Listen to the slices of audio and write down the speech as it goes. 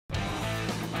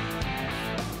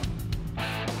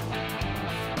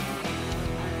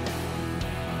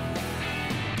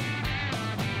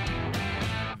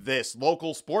This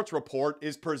local sports report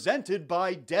is presented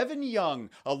by Devon Young,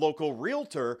 a local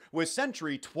realtor with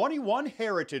Century 21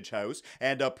 Heritage House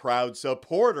and a proud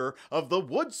supporter of the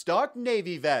Woodstock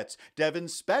Navy Vets. Devon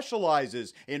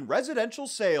specializes in residential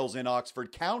sales in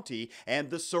Oxford County and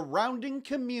the surrounding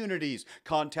communities.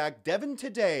 Contact Devon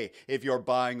today. If you're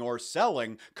buying or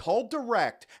selling, call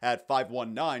direct at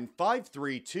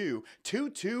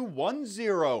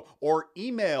 519-532-2210 or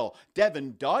email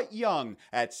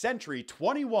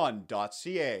devon.young@century21.ca.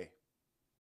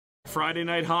 Friday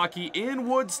night hockey in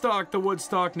Woodstock. The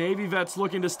Woodstock Navy Vets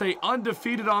looking to stay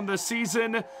undefeated on the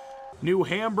season. New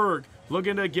Hamburg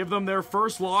looking to give them their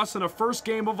first loss in a first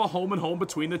game of a home-and-home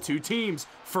between the two teams.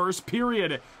 First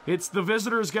period. It's the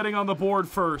visitors getting on the board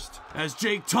first. As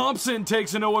Jake Thompson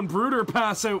takes an Owen Bruder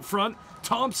pass out front,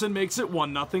 Thompson makes it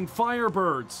 1-0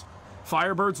 Firebirds.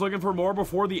 Firebirds looking for more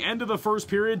before the end of the first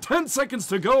period. 10 seconds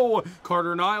to go.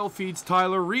 Carter Nile feeds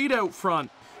Tyler Reed out front.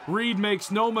 Reed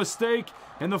makes no mistake,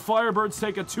 and the Firebirds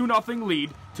take a 2-0 lead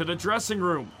to the dressing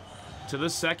room. To the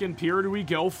second period we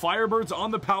go. Firebirds on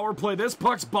the power play. This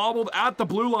puck's bobbled at the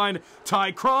blue line.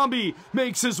 Ty Crombie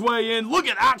makes his way in. Look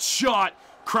at that shot.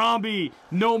 Crombie,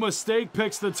 no mistake,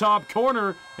 picks the top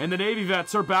corner, and the Navy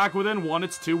Vets are back within one.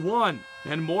 It's 2-1.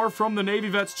 And more from the Navy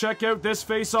Vets. Check out this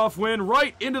face-off win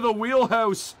right into the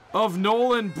wheelhouse of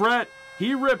Nolan Brett.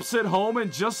 He rips it home,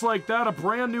 and just like that, a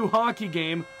brand new hockey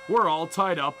game. We're all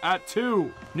tied up at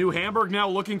 2. New Hamburg now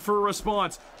looking for a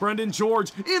response. Brendan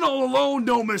George in all alone,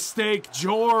 no mistake.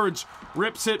 George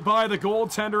rips it by the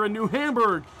goaltender, and New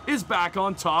Hamburg is back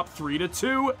on top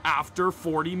 3-2 after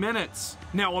 40 minutes.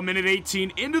 Now a minute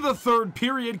 18 into the third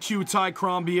period, cue Ty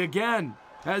Crombie again.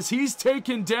 As he's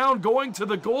taken down going to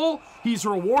the goal, he's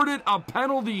rewarded a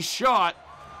penalty shot.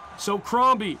 So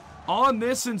Crombie, on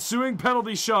this ensuing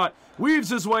penalty shot, weaves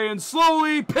his way in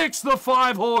slowly, picks the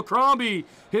 5-hole. Crombie,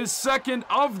 his second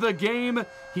of the game.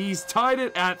 He's tied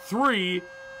it at 3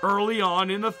 early on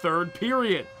in the third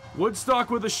period. Woodstock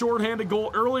with a shorthanded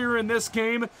goal earlier in this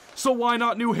game, so why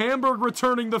not New Hamburg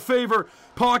returning the favor?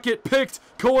 Pocket picked,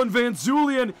 Cohen Van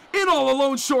Zulian in all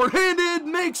alone shorthanded,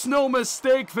 makes no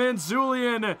mistake. Van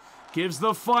Zulian gives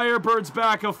the Firebirds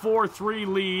back a 4-3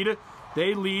 lead.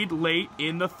 They lead late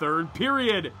in the third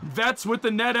period. Vets with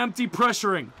the net empty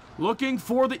pressuring, looking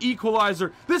for the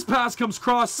equalizer. This pass comes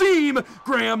cross seam.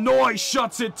 Graham Noy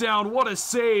shuts it down. What a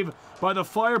save by the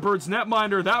Firebirds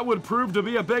netminder. That would prove to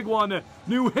be a big one.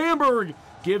 New Hamburg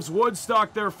gives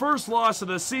Woodstock their first loss of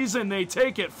the season. They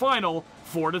take it final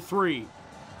 4-3.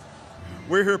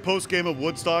 We're here post-game of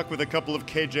Woodstock with a couple of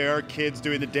KJR kids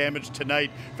doing the damage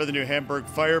tonight for the New Hamburg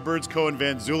Firebirds. Cohen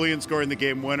Van Zulian scoring the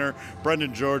game winner.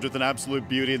 Brendan George with an absolute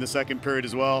beauty in the second period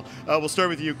as well. We'll start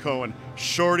with you, Cohen.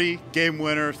 Shorty, game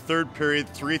winner, third period,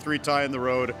 3-3 tie in the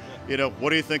road. You know,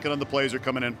 what are you thinking on the plays are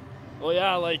coming in? Well,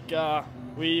 yeah,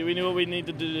 we knew what we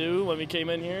needed to do when we came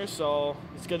in here, so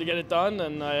it's good to get it done,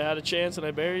 and I had a chance and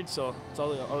I buried, so that's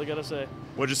all I got to say.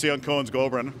 What did you see on Cohen's goal,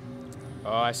 Brendan?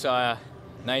 Oh, I saw a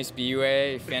nice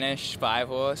B-way finish,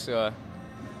 5-hole, so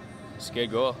it's a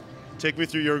good goal. Take me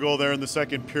through your goal there in the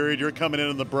second period. You're coming in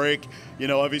on the break. You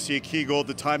know, obviously a key goal at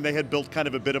the time. They had built kind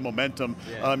of a bit of momentum,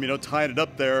 you know, tying it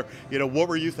up there. You know, what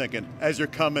were you thinking as you're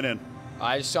coming in?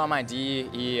 I just saw my D.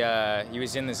 He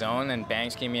was in the zone, and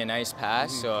Banks gave me a nice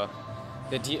pass, so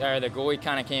the goalie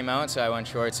kind of came out, so I went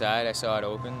short side. I saw it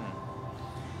open.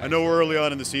 I know we're early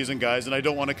on in the season, guys, and I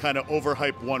don't want to kind of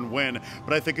overhype one win,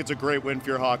 but I think it's a great win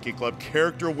for your hockey club.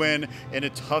 Character win in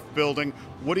a tough building.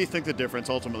 What do you think the difference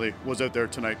ultimately was out there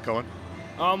tonight, Cohen?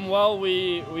 Well,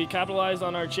 we capitalized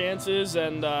on our chances,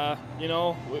 and you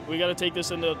know, we got to take this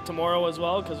into tomorrow as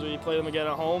well because we play them again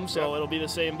at home, so it'll be the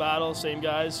same battle, same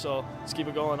guys, so let's keep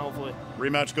it going, hopefully.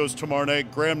 Rematch goes tomorrow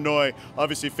night. Graham Noy,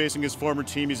 obviously facing his former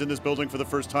team. He's in this building for the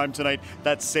first time tonight.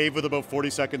 That save with about 40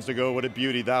 seconds to go, what a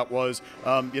beauty that was.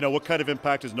 You know, what kind of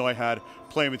impact has Noy had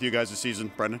playing with you guys this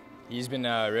season, Brendan? He's been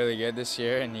really good this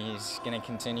year, and he's going to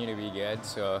continue to be good,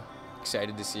 so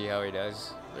excited to see how he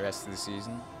does the rest of the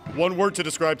season. One word to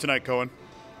describe tonight, Cohen.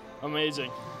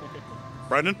 Amazing.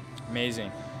 Brendan? Amazing.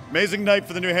 Amazing night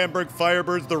for the New Hamburg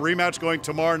Firebirds. The rematch going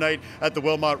tomorrow night at the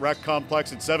Wilmot Rec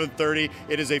Complex at 7:30.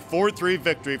 It is a 4-3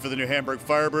 victory for the New Hamburg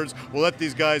Firebirds. We'll let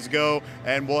these guys go,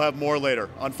 and we'll have more later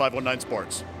on 519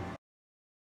 Sports.